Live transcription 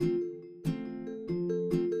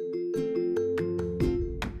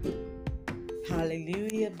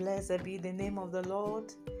Hallelujah. Blessed be the name of the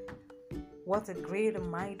Lord. What a great and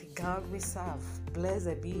mighty God we serve.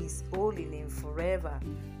 Blessed be his holy name forever.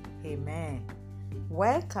 Amen.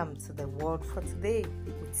 Welcome to the word for today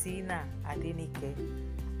with Tina Adenike.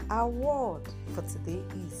 Our word for today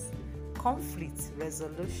is conflict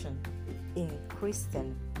resolution in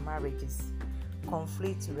Christian marriages.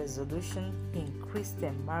 Conflict resolution in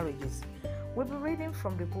Christian marriages. We'll be reading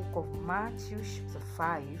from the book of Matthew chapter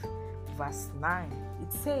 5, verse 9.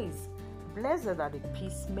 It says, "Blessed are the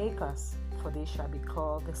peacemakers, for they shall be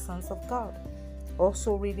called the sons of God."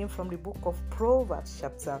 Also reading from the book of Proverbs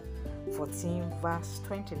chapter 14, verse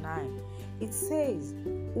 29. It says,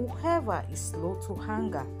 "Whoever is slow to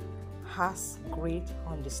anger has great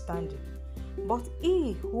understanding, but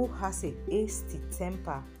he who has a hasty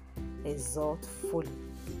temper exalts folly."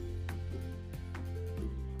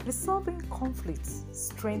 Resolving conflicts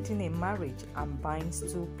strengthens a marriage and binds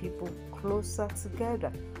two people closer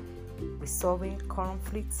together. Resolving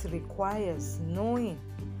conflicts requires knowing,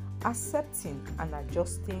 accepting, and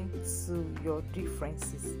adjusting to your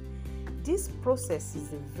differences. This process is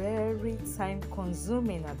very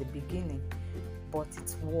time-consuming at the beginning, but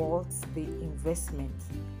it's worth the investment.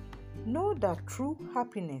 Know that true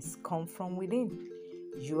happiness comes from within.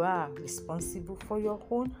 You are responsible for your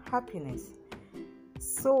own happiness.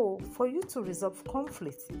 So, for you to resolve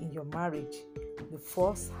conflict in your marriage, you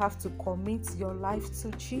first have to commit your life to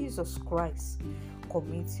Jesus Christ.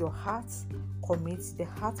 Commit your heart, commit the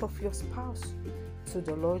heart of your spouse to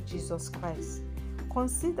the Lord Jesus Christ.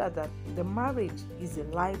 Consider that the marriage is a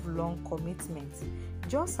lifelong commitment.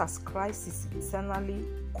 Just as Christ is eternally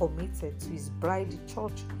committed to his bride, the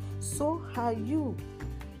church, so are you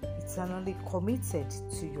eternally committed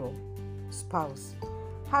to your spouse.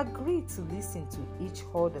 Agree to listen to each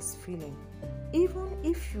other's feeling, even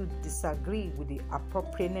if you disagree with the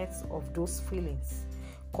appropriateness of those feelings.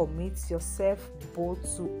 Commit yourself both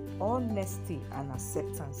to honesty and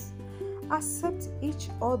acceptance. Accept each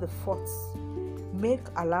other's faults. Make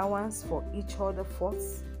allowance for each other's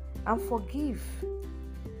faults and forgive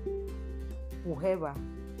whoever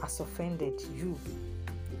has offended you.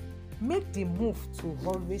 Make the move to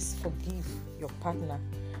always forgive your partner.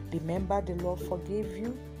 Remember, the Lord forgave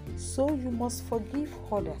you, so you must forgive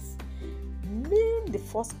others. Being the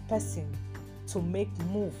first person to make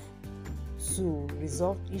move to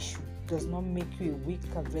resolve issue does not make you a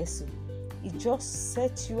weaker vessel. It just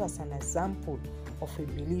sets you as an example of a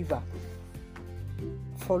believer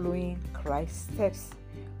following Christ's steps.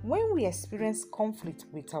 When we experience conflict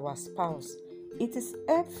with our spouse, it is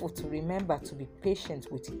helpful to remember to be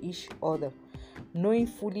patient with each other, knowing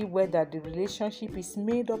fully well that the relationship is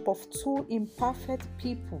made up of two imperfect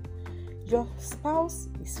people. Your spouse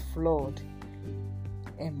is flawed.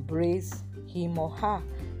 Embrace him or her.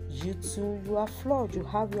 You too, you are flawed. You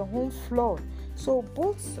have your own flaw. So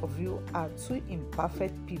both of you are two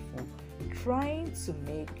imperfect people trying to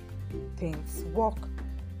make things work.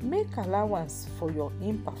 Make allowance for your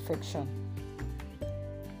imperfection.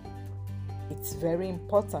 It's very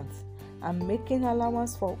important. And making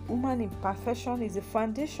allowance for human imperfection is a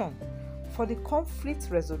foundation for the conflict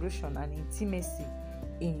resolution and intimacy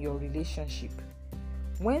in your relationship.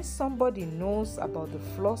 When somebody knows about the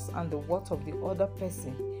flaws and the worth of the other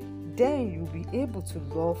person, then you'll be able to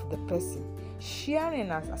love the person.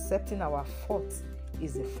 Sharing and accepting our faults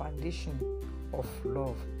is the foundation of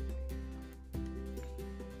love.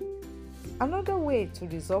 Another way to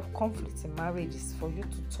resolve conflict in marriage is for you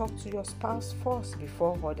to talk to your spouse first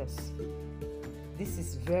before others. This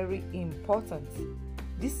is very important.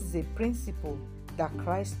 This is a principle that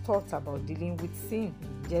Christ taught about dealing with sin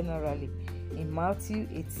generally. In Matthew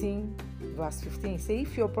 18, verse 15, it says,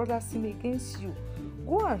 "If your brother sin against you,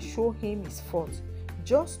 go and show him his fault,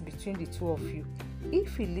 just between the two of you.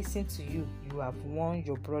 If he listens to you, you have won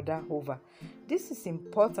your brother over." This is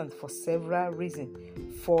important for several reasons.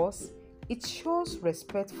 First, it shows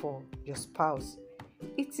respect for your spouse.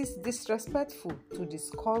 It is disrespectful to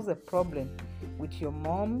discuss a problem with your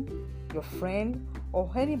mom, your friend, or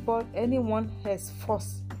anyone else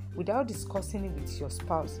first without discussing it with your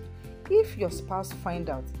spouse. If your spouse finds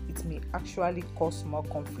out, it may actually cause more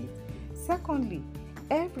conflict. Secondly,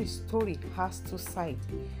 every story has two sides,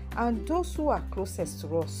 and those who are closest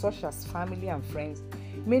to us, such as family and friends,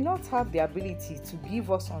 may not have the ability to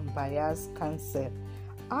give us unbiased counsel.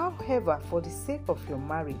 However, for the sake of your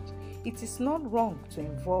marriage, it is not wrong to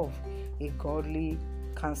involve a godly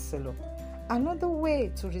counselor. Another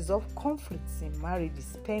way to resolve conflicts in marriage is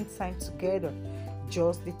spend time together,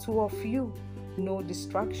 just the two of you. No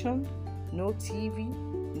distraction, no TV,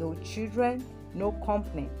 no children, no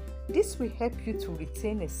company. This will help you to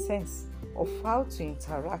retain a sense of how to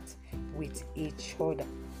interact with each other.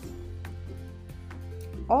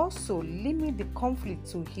 Also, limit the conflict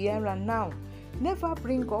to here and now. Never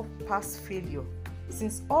bring up past failure.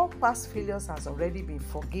 Since all past failures has already been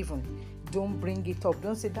forgiven, don't bring it up.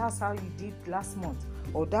 Don't say that's how you did last month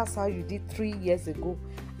or that's how you did 3 years ago.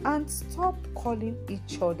 And stop calling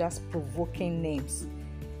each other's provoking names.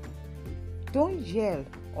 Don't yell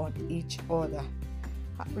on each other.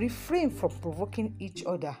 Refrain from provoking each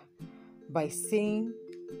other by saying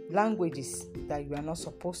languages that you are not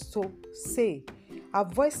supposed to say.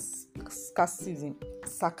 Avoid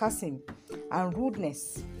sarcasm and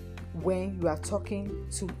rudeness when you are talking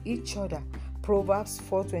to each other. Proverbs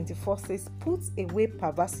 4:24 says, "Put away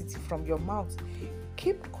perversity from your mouth.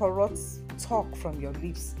 Keep corrupt talk from your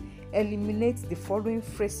lips. Eliminate the following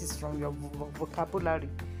phrases from your vocabulary.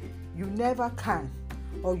 You never can,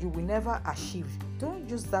 or you will never achieve." Don't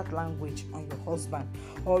use that language on your husband.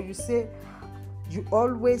 Or you say, "You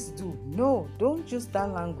always do." No, don't use that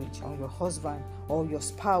language on your husband or your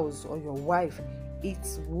spouse or your wife.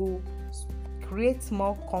 It will create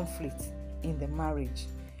more conflict in the marriage.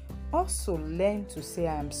 Also, learn to say,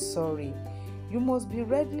 "I am sorry." You must be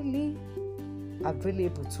readily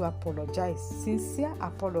available to apologize. Sincere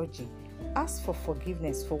apology. Ask for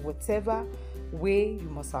forgiveness for whatever way you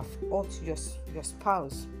must have hurt your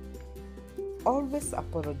spouse. Always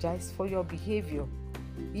apologize for your behavior.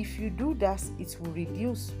 If you do that, it will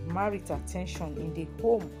reduce marital tension in the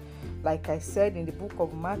home. Like I said in the book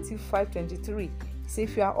of Matthew 5:23, say,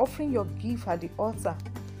 "If you are offering your gift at the altar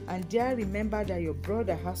and there remember that your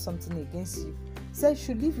brother has something against you, say you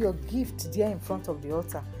should leave your gift there in front of the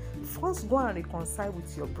altar. First go and reconcile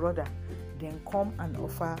with your brother, then come and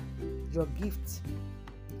offer your gift."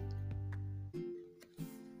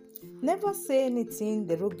 Never say anything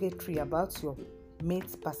derogatory about your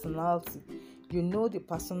mate's personality. You know the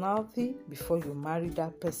personality before you marry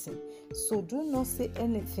that person. So do not say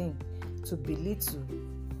anything to belittle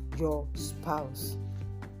your spouse.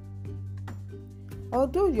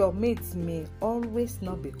 Although your mates may always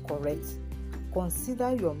not be correct,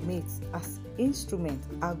 consider your mates as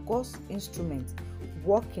a God's instrument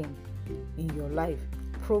working in your life.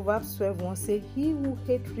 Proverbs 12:1 says, "He who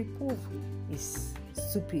hates reproof is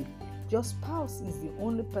stupid." Your spouse is the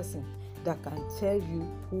only person that can tell you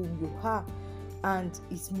who you are, and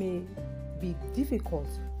it may be difficult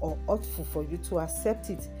or hurtful for you to accept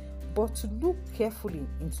it, but to look carefully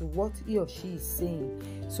into what he or she is saying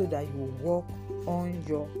so that you will work on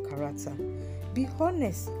your character. Be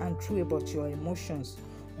honest and true about your emotions,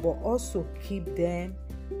 but also keep them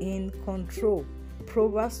in control.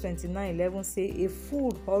 Proverbs 29:11 says, "A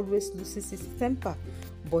fool always loses his temper,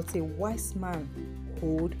 but a wise man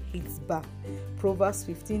hold his back." Proverbs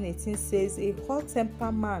 15:18 says, "A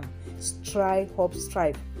hot-tempered man stirs up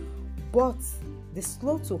strife, but the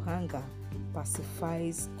slow to anger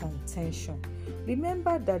pacifies contention."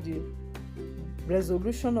 Remember that the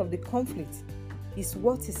resolution of the conflict is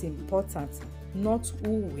what is important, not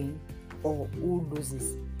who wins or who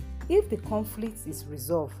loses. If the conflict is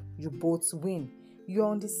resolved, you both win. You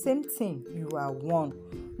are on the same team, you are one,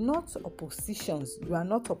 not oppositions. You are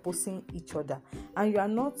not opposing each other, and you are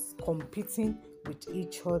not competing with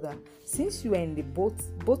each other. Since you are in the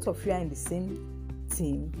both of you are in the same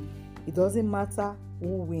team, it doesn't matter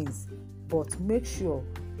who wins, but make sure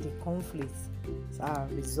the conflicts are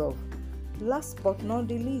resolved. Last but not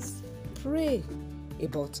the least, pray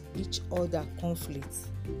about each other conflicts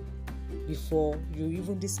before you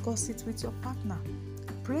even discuss it with your partner.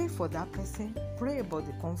 Pray for that person. Pray about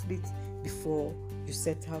the conflict before you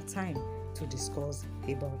set out time to discuss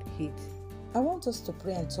about it. I want us to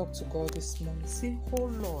pray and talk to God this morning. Say, "Oh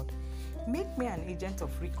Lord, make me an agent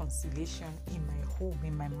of reconciliation in my home,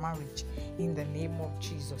 in my marriage, in the name of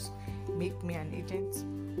Jesus. Make me an agent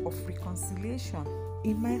of reconciliation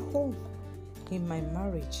in my home, in my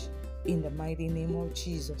marriage, in the mighty name of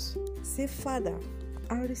Jesus." Say, "Father,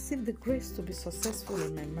 I receive the grace to be successful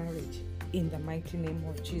in my marriage. In the mighty name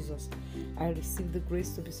of Jesus, I receive the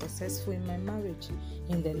grace to be successful in my marriage.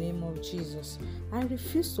 In the name of Jesus, I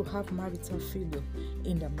refuse to have marital failure.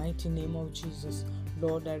 In the mighty name of Jesus,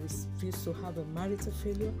 Lord, I refuse to have a marital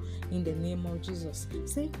failure. In the name of Jesus."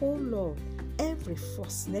 Say, "Oh Lord, every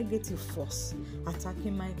force, negative force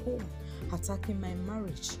attacking my home, attacking my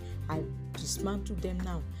marriage, I dismantle them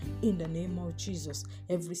now in the name of Jesus.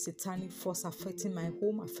 Every satanic force affecting my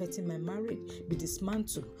home, affecting my marriage, be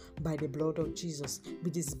dismantled by the blood of Jesus. Be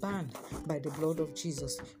disbanded by the blood of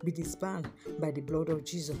Jesus. Be disbanded by the blood of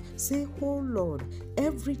Jesus. Say, oh Lord,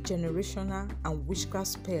 every generational and witchcraft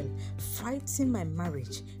spell fighting my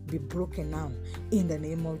marriage be broken now in the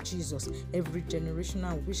name of Jesus. Every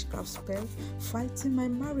generational and witchcraft spell fighting my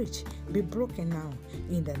marriage be broken now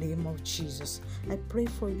in the name of Jesus. I pray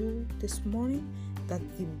for you this morning that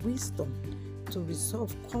the wisdom to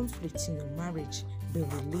resolve conflict in your marriage be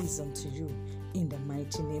released unto you in the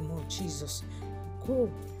mighty name of Jesus. Go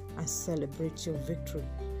and celebrate your victory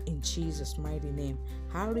in Jesus' mighty name.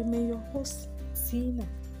 I remain your host, Tina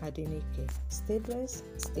Adenike. Stay blessed,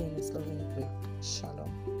 stay in His loving grip.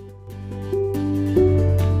 Shalom.